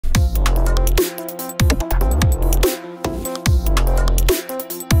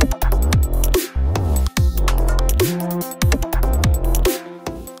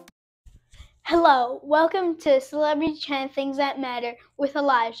welcome to Celebrity Channel Things That Matter with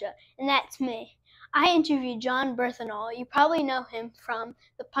Elijah, and that's me. I interviewed Jon Bernthal. You probably know him from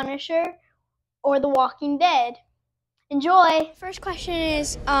The Punisher or The Walking Dead. Enjoy! First question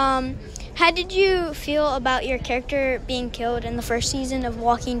is, how did you feel about your character being killed in the first season of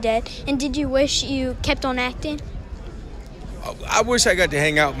Walking Dead, and did you wish you kept on acting? I wish I got to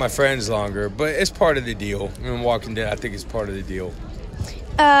hang out with my friends longer, but it's part of the deal. In Walking Dead, I think it's part of the deal.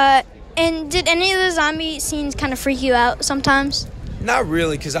 And did any of the zombie scenes kind of freak you out sometimes? Not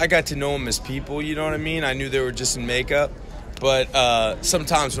really, because I got to know them as people, you know what I mean? I knew they were just in makeup, but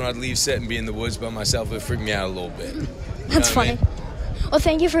sometimes when I'd leave set and be in the woods by myself, it freaked me out a little bit. That's funny. Well,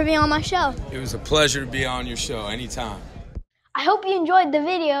 thank you for being on my show. It was a pleasure to be on your show anytime. I hope you enjoyed the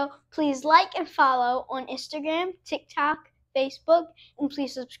video. Please like and follow on Instagram, TikTok, Facebook, and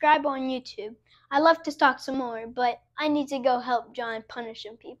please subscribe on YouTube. I'd love to talk some more, but I need to go help Jon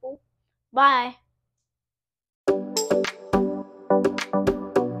punishing people. Bye.